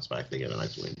 Big bounce back. They get a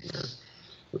nice win here.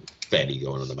 Fetty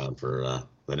going on the mound for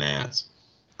the Nats.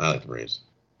 I like the Braves.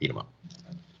 Beat them up.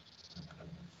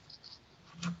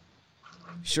 Be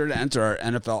sure to enter our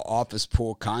NFL Office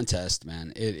Pool contest,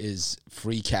 man. It is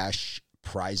free cash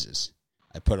prizes.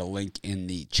 I put a link in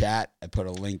the chat. I put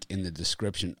a link in the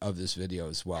description of this video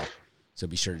as well. So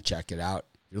be sure to check it out.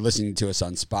 If you're listening to us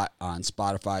on Spotify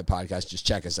podcast, just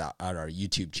check us out at our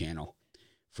YouTube channel.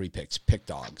 Free picks, Pick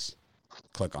Dogs.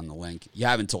 Click on the link. You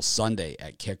have until Sunday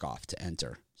at kickoff to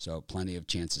enter. So plenty of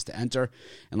chances to enter.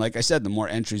 And like I said, the more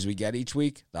entries we get each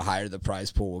week, the higher the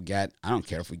prize pool will get. I don't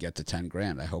care if we get to 10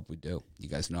 grand. I hope we do. You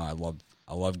guys know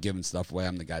I love giving stuff away.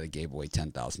 I'm the guy that gave away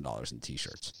 $10,000 in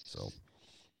T-shirts. So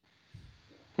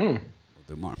we'll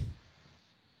do more.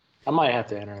 I might have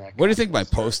to enter that. What do you think my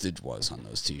postage was on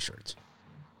those T-shirts?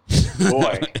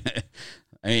 Boy.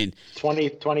 I mean,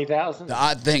 20,000. The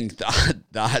odd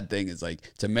thing is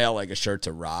like to mail like a shirt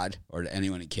to Rod or to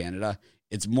anyone in Canada,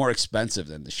 it's more expensive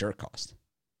than the shirt cost,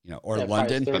 or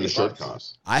London. Than the shirt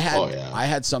cost. I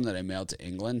had some that I mailed to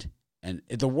England, and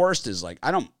the worst is like I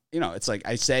don't, it's like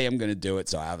I say I'm going to do it,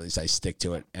 so obviously I stick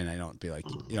to it, and I don't be like,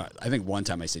 I think one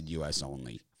time I said U.S.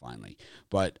 only finally,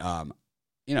 but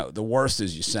the worst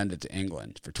is you send it to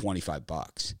England for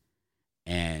 $25,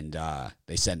 and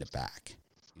they send it back.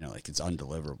 Like it's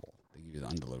undeliverable. They give you the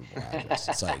undeliverable address.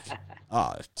 It's like,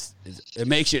 it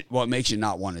makes you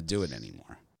not want to do it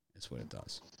anymore. That's what it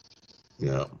does.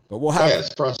 Yeah. But we'll have.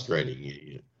 It's frustrating.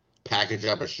 You package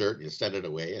up a shirt, you send it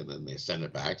away, and then they send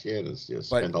it back to you, and you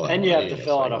spend a lot of money. And you have to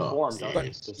fill out a form, don't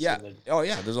you? Yeah. Oh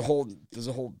yeah. There's a whole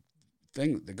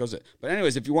thing that goes. But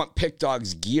anyways, if you want Pick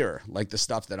Dogs gear, like the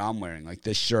stuff that I'm wearing, like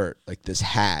this shirt, like this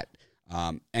hat,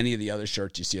 any of the other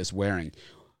shirts you see us wearing.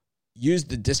 Use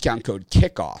the discount code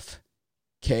KICKOFF,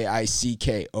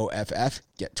 KICKOFF,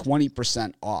 get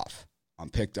 20% off on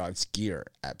Pick Dogs gear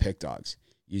at Pick Dogs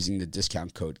using the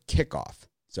discount code KICKOFF.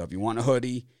 So if you want a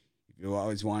hoodie, if you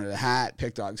always wanted a hat,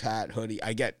 Pick Dogs hat, hoodie,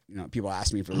 I get, people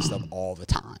ask me for this stuff all the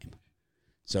time.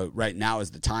 So right now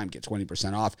is the time, get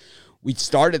 20% off. We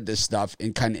started this stuff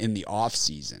in the off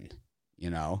season,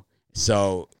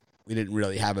 so we didn't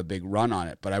really have a big run on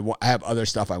it, but I have other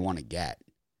stuff I want to get.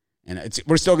 And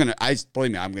we're still going to,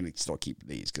 believe me, I'm going to still keep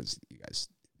these because you guys,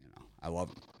 I love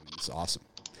them. It's awesome.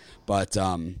 But,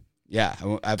 yeah,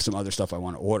 I have some other stuff I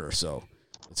want to order. So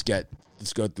let's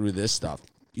go through this stuff.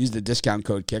 Use the discount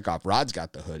code KICKOFF. Rod's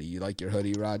got the hoodie. You like your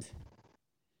hoodie, Rod?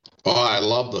 Oh, I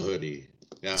love the hoodie.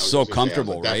 Yeah, so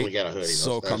comfortable, right? Definitely get a hoodie.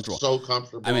 So comfortable. So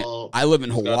comfortable. I mean, I live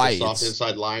in Hawaii. It's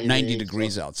 90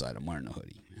 degrees outside. I'm wearing a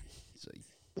hoodie.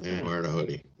 I'm wearing a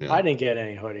hoodie. Yeah. I didn't get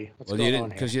any hoodie. Well, you didn't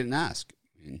because you didn't ask.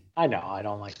 I know. I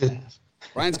don't like to ask.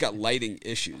 Brian's got lighting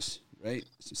issues, right?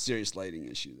 Some serious lighting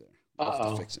issue there. We'll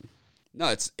have to fix him. No,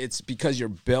 it's because your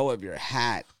bill of your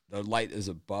hat, the light is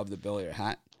above the bill of your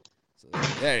hat. So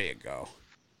there you go.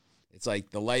 It's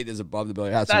like the light is above the bill of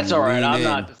your hat. That's so all right. I'm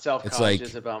not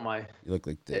self-conscious about my. You look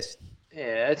like this.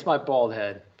 Yeah, it's my bald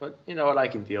head, but you know what? I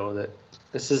can deal with it.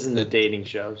 This isn't a dating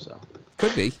show, so.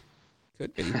 Could be.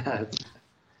 Could be.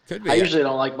 I usually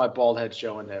don't like my bald head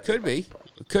showing that. Could be,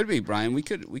 Brian. We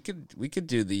could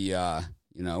do the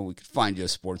we could find you a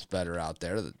sports bettor out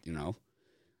there that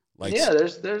likes. Yeah,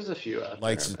 there's a few out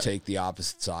likes there. to take the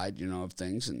opposite side, of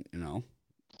things, and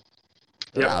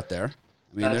they're out there.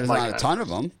 I mean, there's not a ton of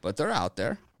them, but they're out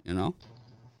there.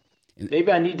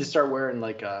 Maybe I need to start wearing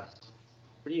like a.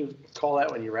 What do you call that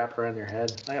when you wrap around your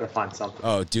head? I gotta find something.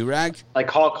 Oh, do-rag? Like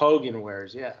Hulk Hogan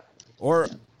wears, yeah. Or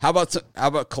how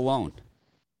about cologne?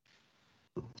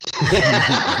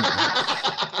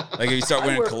 Like if you start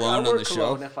wearing cologne on the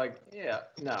show. You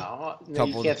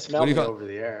can't smell me over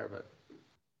the air, but.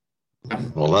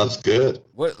 Well, that's good.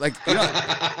 What do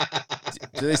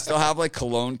they still have like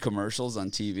cologne commercials on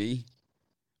TV?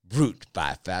 Brute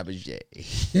by Fabergé.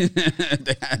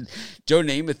 Joe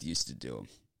Namath used to do them.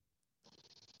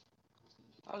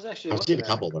 I've seen a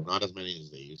couple, but not as many as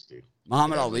they used to.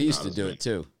 Muhammad Ali used to do it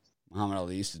too. Muhammad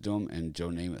Ali used to do them, and Joe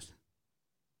Namath.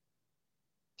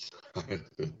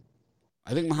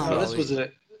 I think Muhammad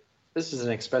Ali. This is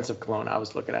an expensive cologne I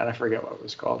was looking at. I forget what it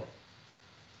was called.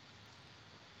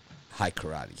 High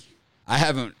Karate.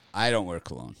 I don't wear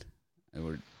cologne. I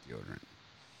wear deodorant.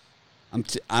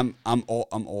 I'm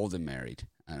old and married.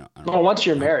 I don't. Well, once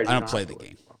you're married, I don't play the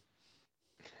game.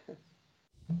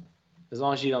 As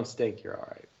long as you don't stink, you're all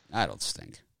right. I don't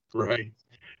stink. Right.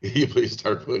 You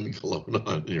start putting cologne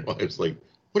on, and your wife's like,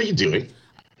 "What are you doing?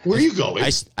 Where are you going?" I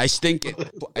stink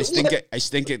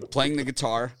at playing the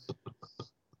guitar,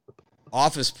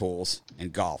 office pools,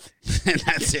 and golf. And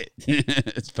that's it.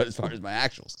 As far as my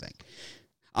actual stink.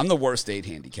 I'm the worst 8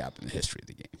 handicap in the history of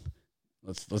the game.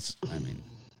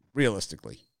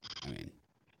 Realistically.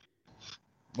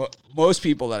 Most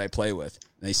people that I play with,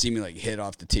 they see me like hit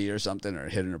off the tee or something or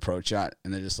hit an approach shot,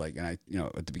 and they're just like, and at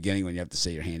the beginning when you have to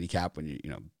say your handicap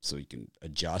so you can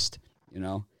adjust,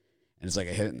 and it's like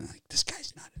I hit it, and they're like, this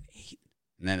guy's not an 8.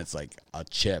 And then it's like I'll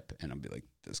chip and I'll be like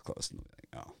this close and I'll be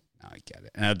like, oh, now I get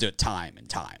it. And I'll do it time and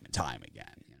time and time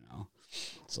again, you know.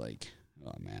 It's like,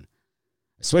 oh man.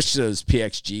 I switched to those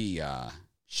PXG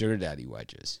Sugar Daddy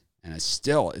wedges, and it's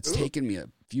taken me a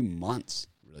few months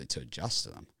really to adjust to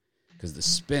them because the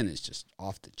spin is just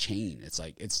off the chain. It's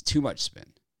like it's too much spin.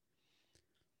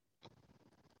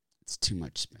 It's too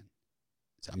much spin.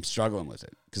 So I'm struggling with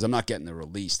it because I'm not getting the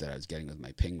release that I was getting with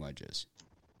my ping wedges.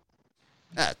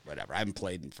 Whatever. I haven't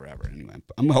played in forever anyway.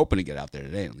 I'm hoping to get out there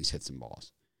today and at least hit some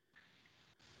balls.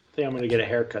 I think I'm going to get a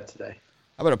haircut today.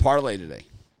 How about a parlay today?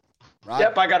 Rod?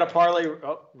 Yep, I got a parlay.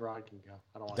 Oh, Rod can go.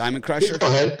 I don't want Diamond Crusher? Go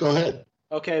ahead.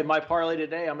 Okay, my parlay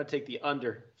today, I'm going to take the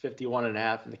under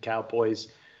 51.5 in the Cowboys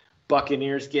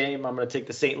Buccaneers game. I'm going to take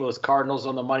the St. Louis Cardinals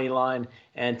on the money line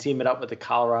and team it up with the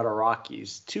Colorado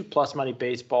Rockies. 2+ money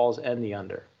baseballs and the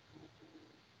under.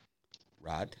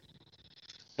 Rod?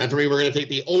 And for me, we're going to take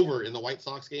the over in the White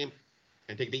Sox game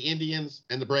and take the Indians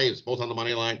and the Braves, both on the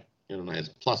money line. Nice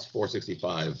plus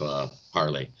 465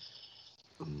 parlay.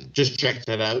 Just check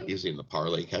that out using the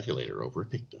parlay calculator over at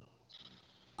Big Dog.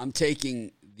 I'm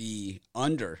taking the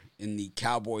under in the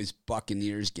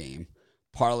Cowboys-Buccaneers game,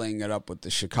 parlaying it up with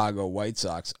the Chicago White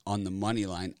Sox on the money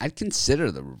line. I'd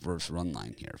consider the reverse run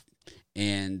line here.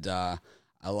 And I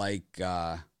like,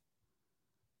 I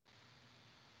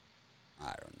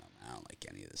don't know, man. I don't like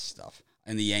any of this stuff.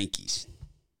 And the Yankees.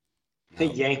 The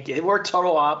Yankees. We're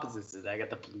total opposites. I got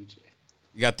the Blue Jays.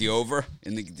 You got the over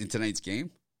in tonight's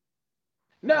game?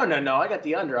 No. I got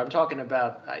the under. I'm talking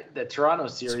about the Toronto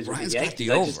series with the Yankees.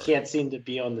 I just can't seem to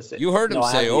be on the same. You heard him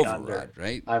say over, Rod,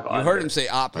 right? You heard him say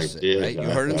opposite, right? You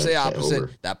heard him say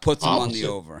opposite. That puts him on the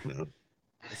over. No.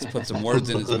 Let's put some words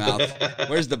in his mouth.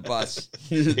 Where's the bus?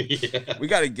 We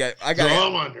got to get. I got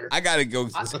to go.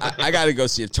 I got to go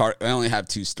see if Target. I only have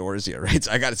 2 stores here, right?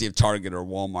 So I got to see if Target or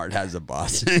Walmart has a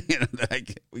bus.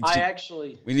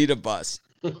 We need a bus.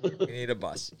 We need a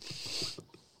bus.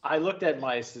 I looked at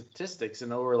my statistics,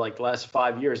 and over like the last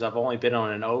 5 years, I've only been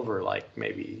on an over like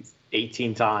maybe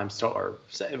 18 times, or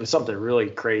it was something really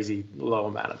crazy low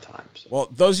amount of times. Well,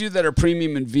 those of you that are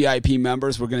premium and VIP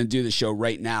members, we're going to do the show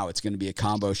right now. It's going to be a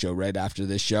combo show right after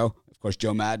this show. Of course,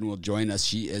 Joe Madden will join us.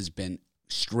 She has been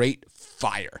straight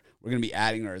fire. We're going to be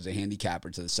adding her as a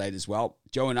handicapper to the site as well.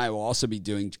 Joe and I will also be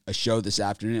doing a show this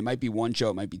afternoon. It might be 1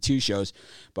 show, it might be 2 shows,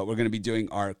 but we're going to be doing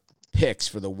our picks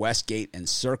for the Westgate and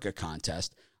Circa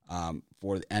contest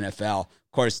for the NFL.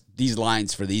 Of course, these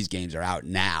lines for these games are out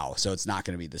now, so it's not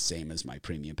going to be the same as my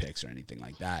premium picks or anything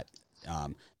like that.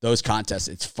 Those contests,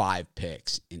 it's 5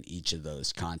 picks in each of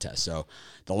those contests. So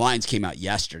the lines came out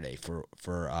yesterday for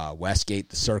Westgate.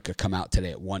 The Circa come out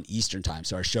today at 1 Eastern time.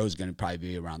 So our show is going to probably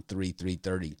be around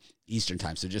 3:30 Eastern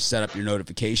time. So just set up your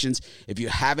notifications. If you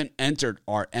haven't entered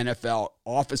our NFL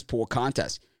office pool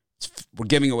contest, we're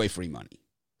giving away free money.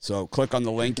 So click on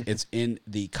the link. It's in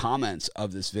the comments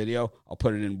of this video. I'll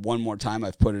put it in one more time.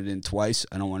 I've put it in twice.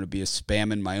 I don't want to be a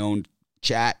spam in my own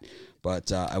chat,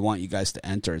 but I want you guys to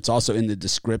enter. It's also in the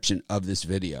description of this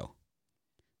video.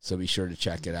 So be sure to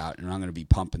check it out. And I'm going to be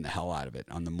pumping the hell out of it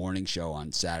on the morning show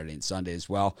on Saturday and Sunday as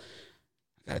well.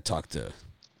 I got to talk to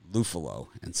Lufalo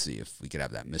and see if we could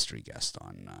have that mystery guest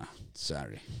on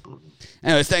Saturday.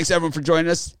 Anyways, thanks everyone for joining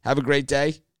us. Have a great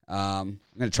day. I'm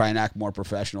going to try and act more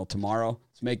professional tomorrow.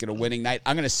 Let's make it a winning night.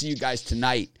 I'm going to see you guys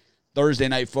tonight, Thursday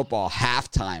Night Football,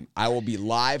 halftime. I will be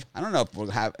live. I don't know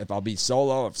if I'll be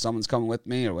solo, if someone's coming with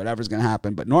me or whatever's going to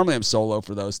happen, but normally I'm solo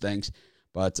for those things.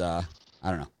 But I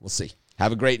don't know. We'll see.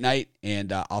 Have a great night,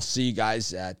 and I'll see you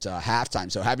guys at halftime.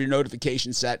 So have your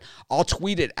notifications set. I'll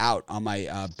tweet it out on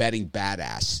my Betting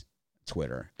Badass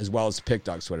Twitter, as well as Pick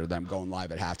Dog's Twitter, that I'm going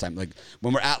live at halftime. Like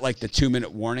when we're at like the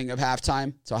 2-minute warning of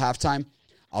halftime, till halftime,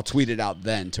 I'll tweet it out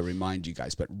then to remind you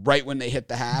guys. But right when they hit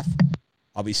the half,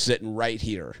 I'll be sitting right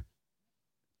here.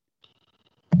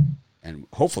 And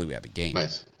hopefully we have a game.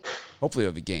 Nice. Hopefully we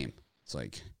have a game. It's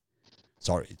like,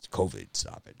 sorry, it's COVID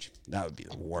stoppage. That would be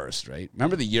the worst, right?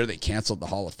 Remember the year they canceled the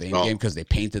Hall of Fame game because they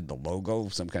painted the logo,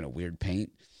 some kind of weird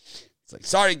paint? It's like,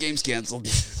 sorry, game's canceled.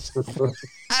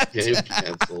 Game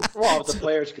canceled. Well, the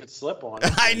players could slip on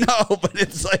it. I know, but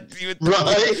it's like,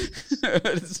 right?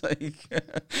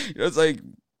 it's like,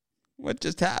 what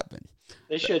just happened?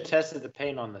 They should have tested the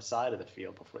paint on the side of the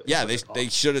field before. They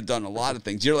should have done a lot of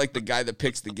things. You're like the guy that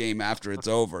picks the game after it's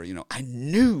over. You know, I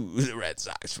knew the Red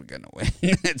Sox were going to win.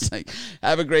 It's like,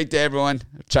 have a great day, everyone.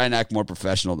 Try and act more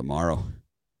professional tomorrow.